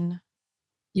seen.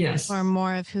 Yes. Or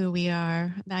more of who we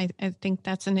are. I think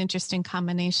that's an interesting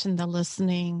combination. The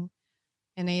listening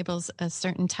enables a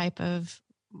certain type of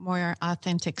more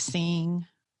authentic seeing.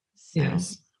 So,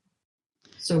 yes.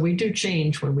 So we do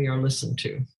change when we are listened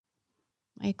to.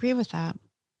 I agree with that.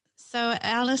 So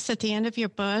Alice, at the end of your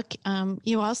book,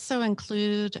 you also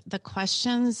include the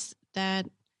questions that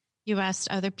you asked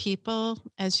other people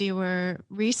as you were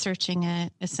researching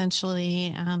it,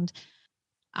 essentially. And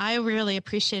I really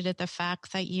appreciated the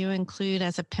fact that you include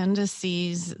as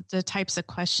appendices the types of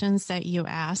questions that you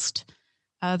asked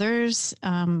others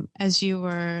as you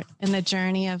were in the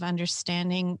journey of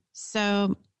understanding.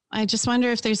 So I just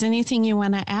wonder if there's anything you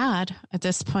want to add at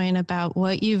this point about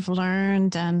what you've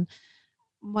learned, and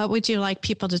what would you like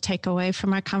people to take away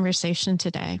from our conversation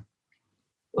today?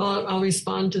 Well, I'll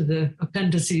respond to the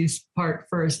appendices part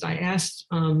first. I asked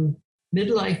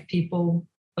midlife people,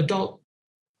 adult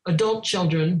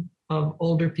children of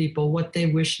older people, what they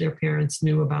wish their parents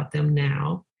knew about them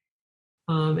now.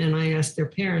 And I asked their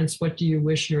parents, what do you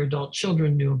wish your adult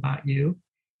children knew about you?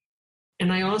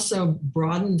 And I also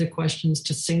broadened the questions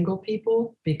to single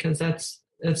people, because that's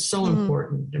so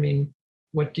important. I mean,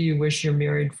 what do you wish your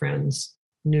married friends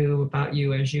knew about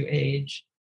you as you age?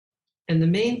 And the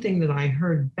main thing that I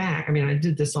heard back, I mean, I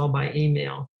did this all by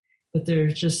email, but there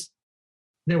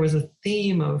was a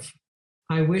theme of,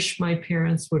 I wish my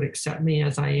parents would accept me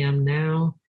as I am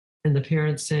now. And the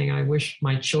parents saying, I wish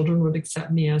my children would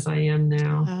accept me as I am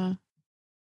now.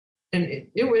 And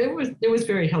it was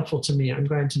very helpful to me. I'm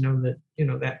glad to know that,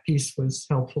 that piece was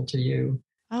helpful to you.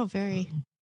 Oh, very.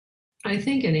 I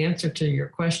think in answer to your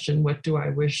question, what do I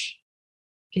wish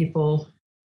people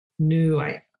knew?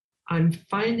 I'm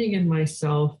finding in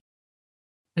myself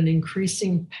an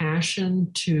increasing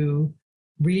passion to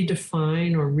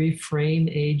redefine or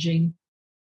reframe aging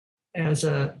as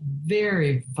a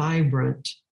very vibrant,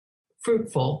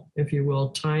 fruitful, if you will,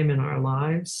 time in our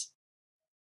lives.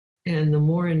 And the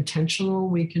more intentional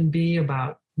we can be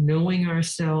about knowing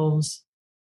ourselves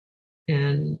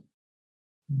and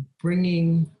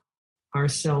bringing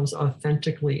ourselves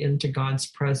authentically into God's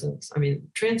presence. I mean,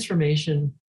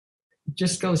 transformation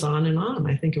just goes on and on.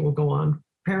 I think it will go on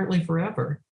apparently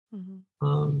forever.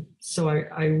 Mm-hmm. So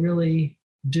I really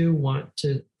do want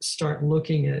to start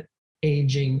looking at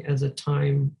aging as a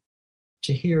time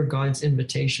to hear God's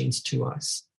invitations to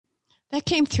us. That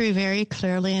came through very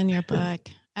clearly in your book.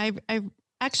 I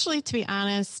actually, to be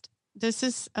honest, this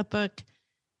is a book,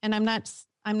 and I'm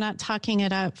not talking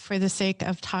it up for the sake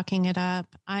of talking it up.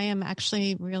 I am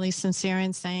actually really sincere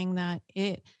in saying that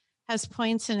it has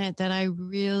points in it that I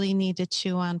really need to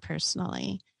chew on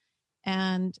personally,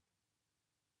 and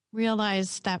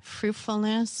realize that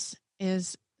fruitfulness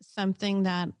is something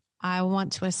that I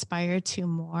want to aspire to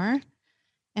more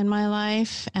in my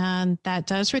life. And that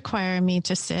does require me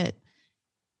to sit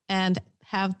and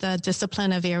have the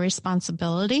discipline of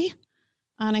irresponsibility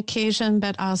on occasion,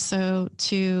 but also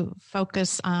to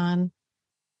focus on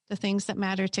the things that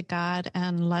matter to God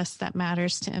and less that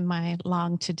matters to in my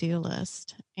long to-do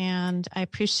list. And I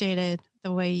appreciated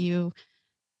the way you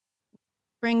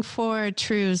bring forward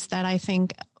truths that I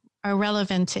think are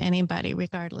relevant to anybody,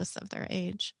 regardless of their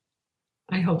age.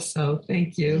 I hope so.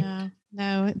 Thank you. Yeah,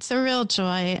 no, it's a real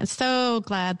joy. I'm so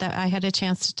glad that I had a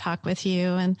chance to talk with you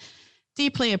and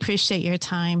deeply appreciate your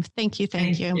time. Thank you.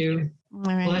 Thank you. All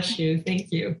right. Bless you.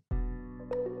 Thank you.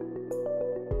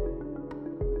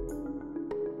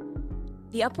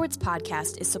 The Upwards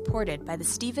podcast is supported by the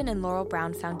Stephen and Laurel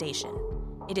Brown Foundation.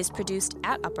 It is produced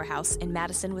at Upper House in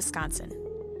Madison, Wisconsin.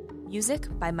 Music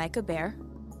by Micah Bear,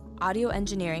 audio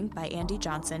engineering by Andy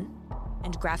Johnson,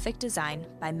 and graphic design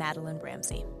by Madeline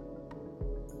Ramsey.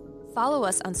 Follow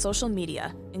us on social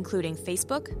media, including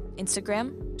Facebook,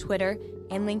 Instagram, Twitter,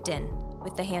 and LinkedIn,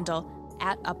 with the handle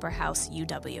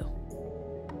 @UpperHouseUW.